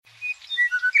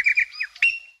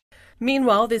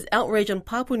Meanwhile, there's outrage in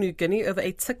Papua New Guinea over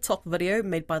a TikTok video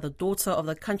made by the daughter of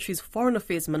the country's Foreign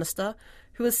Affairs Minister,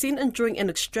 who was seen enjoying an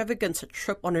extravagant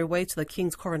trip on her way to the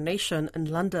King's coronation in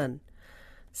London.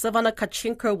 Savannah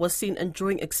Kachenko was seen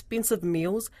enjoying expensive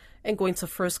meals and going to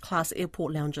first-class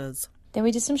airport lounges. Then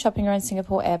we did some shopping around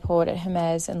Singapore Airport at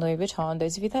Hermes and Louis Vuitton.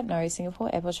 Those of you that know, Singapore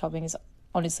Airport shopping is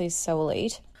honestly so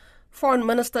elite. Foreign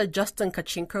Minister Justin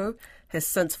Kachenko has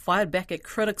since fired back at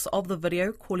critics of the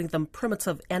video, calling them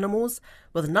primitive animals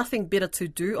with nothing better to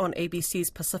do on ABC's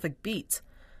Pacific Beat.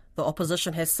 The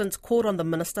opposition has since called on the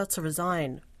minister to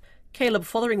resign. Caleb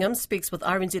Fotheringham speaks with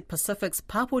RNZ Pacific's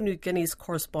Papua New Guinea's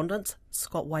correspondent,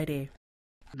 Scott Waide.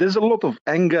 There's a lot of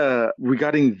anger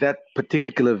regarding that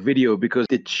particular video because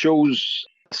it shows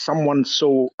someone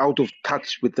so out of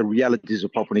touch with the realities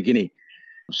of Papua New Guinea.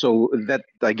 So that,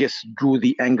 I guess, drew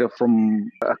the anger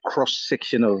from a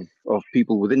cross-section of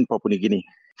people within Papua New Guinea.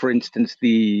 For instance,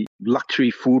 the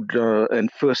luxury food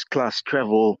and first-class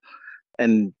travel,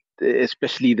 and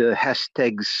especially the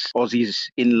hashtags Aussies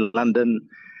in London,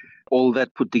 all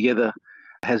that put together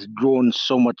has drawn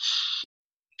so much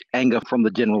anger from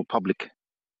the general public.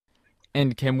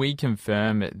 And can we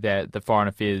confirm that the Foreign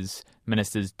Affairs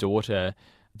Minister's daughter,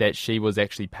 that she was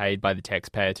actually paid by the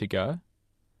taxpayer to go?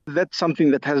 That's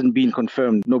something that hasn't been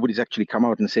confirmed. Nobody's actually come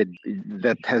out and said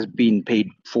that has been paid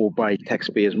for by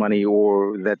taxpayers' money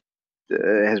or that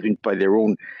has been by their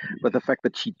own. But the fact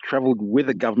that she travelled with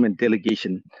a government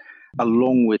delegation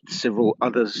along with several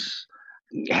others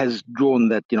has drawn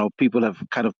that, people have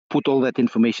kind of put all that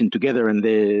information together and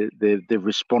they've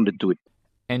responded to it.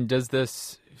 And does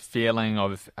this feeling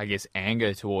of, I guess,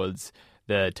 anger towards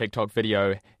the TikTok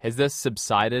video, has this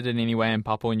subsided in any way in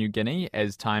Papua New Guinea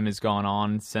as time has gone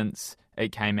on since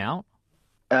it came out?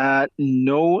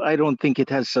 No, I don't think it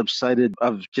has subsided.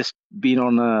 I've just been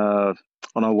on a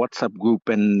WhatsApp group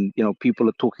and, people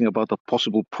are talking about a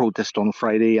possible protest on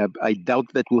Friday. I doubt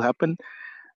that will happen,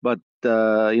 but,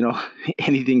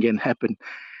 anything can happen.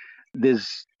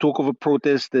 There's talk of a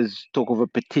protest, there's talk of a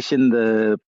petition.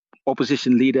 The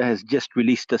opposition leader has just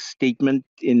released a statement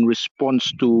in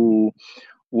response to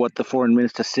what the foreign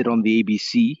minister said on the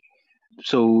ABC.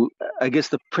 So I guess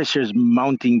the pressure is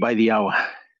mounting by the hour.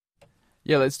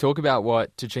 Yeah, let's talk about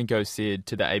what Kachenko said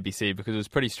to the ABC because it was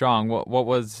pretty strong. What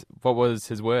was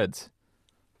his words?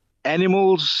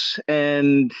 Animals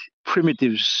and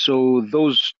primitives. So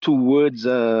those two words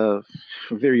are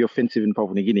very offensive in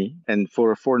Papua New Guinea. And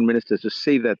for a foreign minister to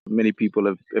say that, many people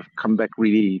have come back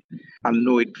really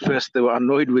annoyed. First, they were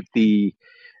annoyed with the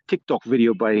TikTok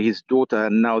video by his daughter.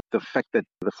 And now the fact that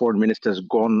the foreign minister has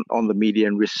gone on the media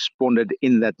and responded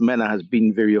in that manner has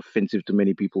been very offensive to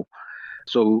many people.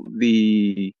 So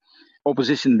the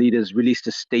opposition leaders released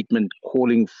a statement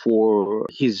calling for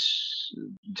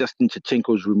Justin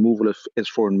Kachenko's removal as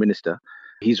foreign minister.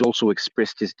 He's also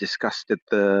expressed his disgust at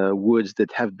the words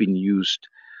that have been used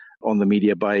on the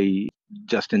media by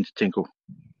Justin Kachenko.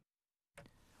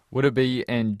 Would it be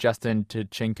in Justin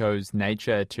Kachenko's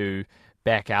nature to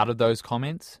back out of those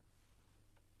comments?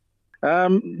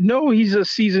 No, he's a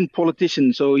seasoned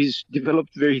politician, so he's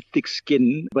developed very thick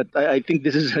skin. But I think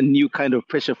this is a new kind of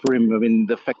pressure for him. I mean,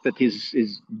 the fact that his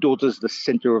daughter's the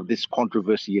center of this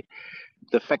controversy,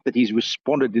 the fact that he's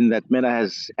responded in that manner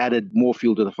has added more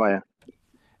fuel to the fire.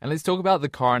 And let's talk about the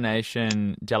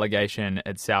coronation delegation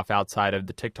itself outside of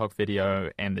the TikTok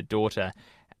video and the daughter.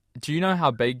 Do you know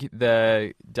how big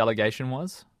the delegation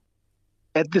was?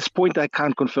 At this point, I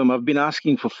can't confirm. I've been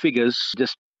asking for figures,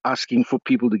 just asking for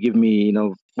people to give me,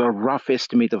 a rough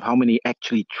estimate of how many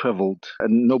actually traveled.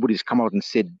 And nobody's come out and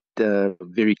said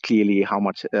very clearly how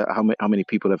many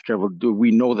people have traveled.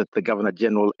 We know that the Governor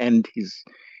General and his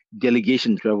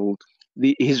delegation traveled.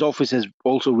 His office has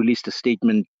also released a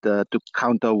statement to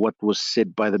counter what was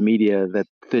said by the media that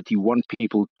 31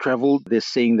 people traveled. They're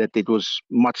saying that it was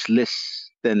much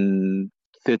less than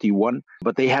 31,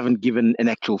 but they haven't given an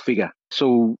actual figure.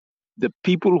 So the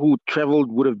people who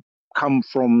traveled would have come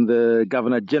from the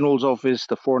Governor General's office,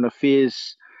 the Foreign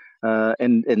Affairs,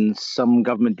 and some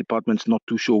government departments, not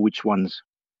too sure which ones.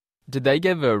 Did they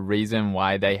give a reason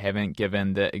why they haven't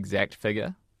given the exact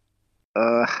figure?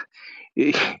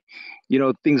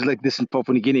 Things like this in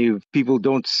Papua New Guinea, people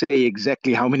don't say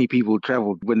exactly how many people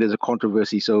traveled when there's a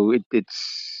controversy. So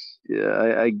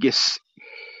I guess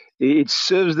it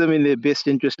serves them in their best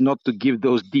interest not to give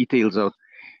those details out.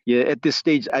 Yeah, at this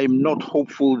stage, I'm not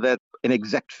hopeful that an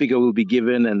exact figure will be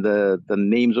given and the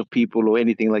names of people or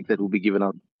anything like that will be given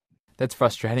out. That's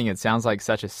frustrating. It sounds like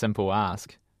such a simple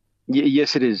ask.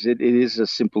 Yes, it is. It is a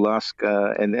simple ask,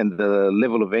 and the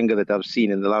level of anger that I've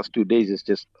seen in the last 2 days is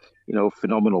just,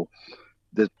 phenomenal.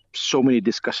 there's so many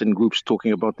discussion groups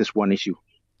talking about this one issue.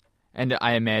 And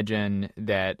I imagine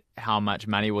that how much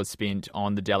money was spent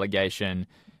on the delegation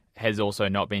has also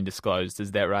not been disclosed.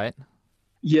 Is that right?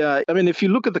 Yeah, I mean, if you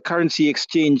look at the currency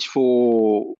exchange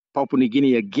for Papua New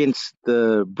Guinea against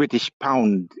the British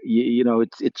pound,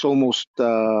 it's almost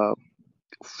 4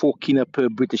 kina per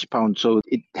British pound. So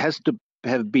it has to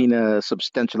have been a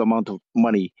substantial amount of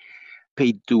money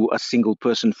paid to a single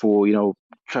person for,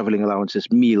 traveling allowances,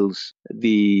 meals,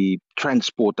 the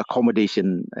transport,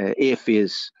 accommodation,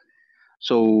 airfares.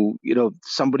 So,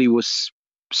 somebody was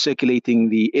circulating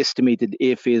the estimated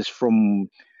airfares from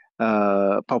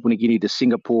Papua New Guinea to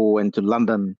Singapore and to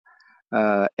London,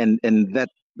 and that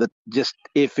just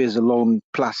airfares alone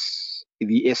plus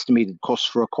the estimated cost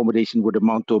for accommodation would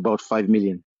amount to about 5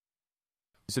 million.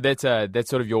 So that's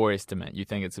sort of your estimate. You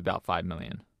think it's about 5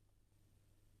 million?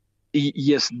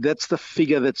 Yes, that's the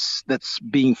figure that's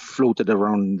being floated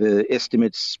around. The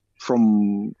estimates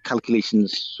from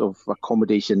calculations of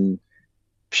accommodation,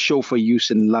 chauffeur use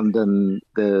in London,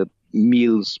 the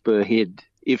meals per head,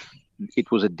 if it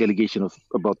was a delegation of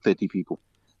about 30 people.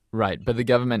 Right, but the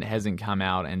government hasn't come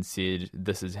out and said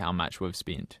this is how much we've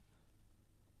spent.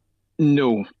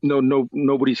 No,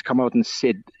 nobody's come out and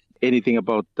said anything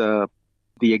about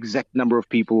the exact number of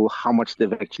people, how much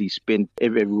they've actually spent.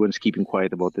 Everyone's keeping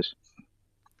quiet about this.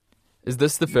 Is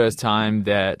this the first time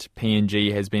that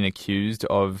PNG has been accused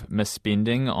of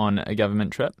misspending on a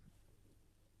government trip?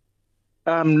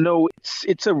 No,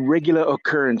 it's a regular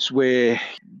occurrence where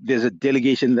there's a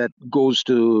delegation that goes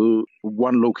to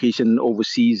one location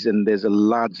overseas, and there's a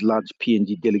large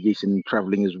PNG delegation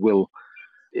traveling as well.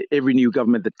 Every new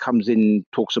government that comes in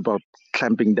talks about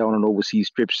clamping down on overseas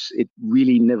trips. It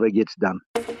really never gets done.